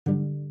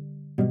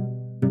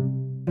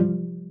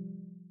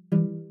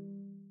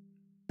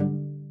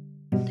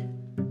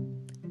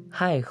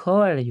Hi, how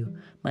are you?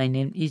 My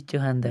name is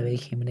Johan David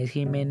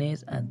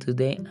Jimenez, and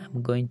today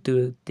I'm going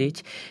to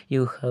teach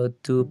you how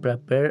to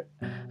prepare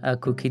a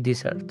cookie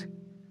dessert.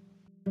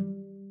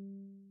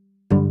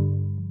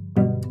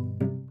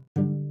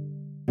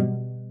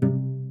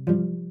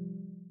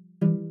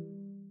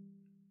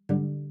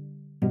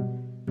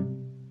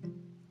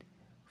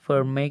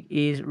 For make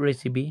this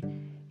recipe,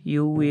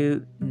 you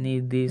will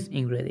need these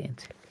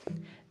ingredients: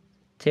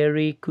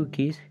 30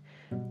 cookies,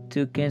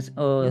 2 cans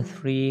of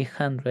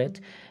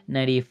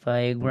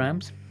 395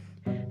 grams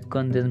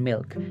condensed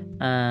milk,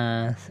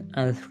 and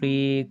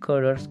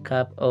 3/4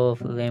 cup of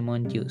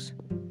lemon juice.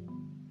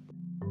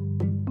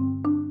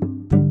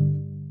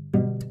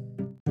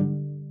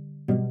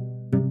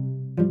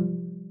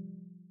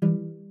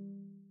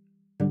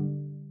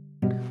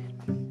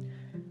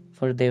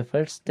 For the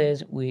first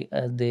test, we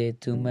add the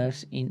two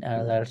milks in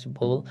a large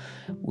bowl.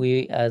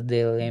 We add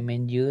the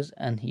lemon juice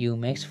and you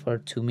mix for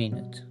 2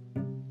 minutes.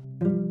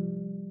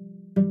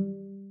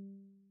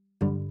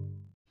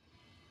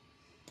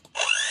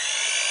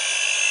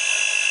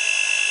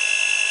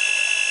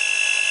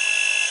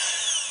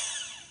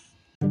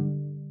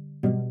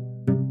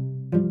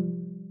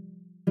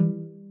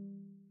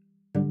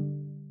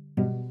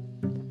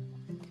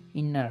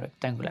 In a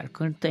rectangular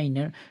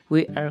container,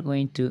 we are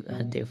going to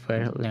add the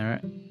first layer,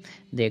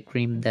 the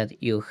cream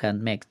that you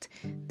had mixed.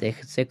 The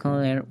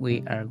second layer,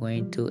 we are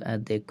going to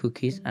add the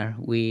cookies, and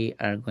we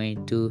are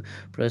going to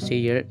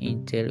proceed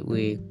until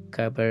we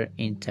cover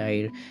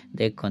entire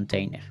the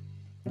container.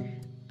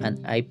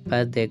 And I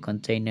put the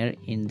container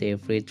in the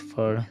fridge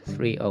for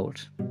 3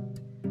 hours.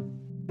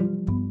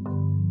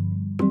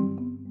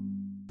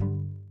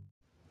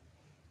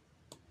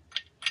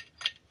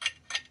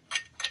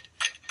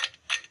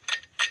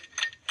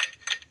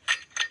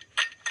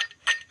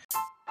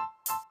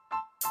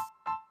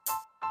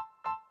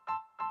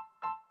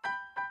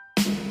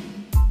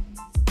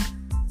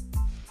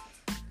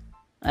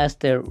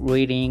 After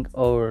reading,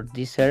 our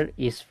dessert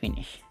is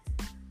finished.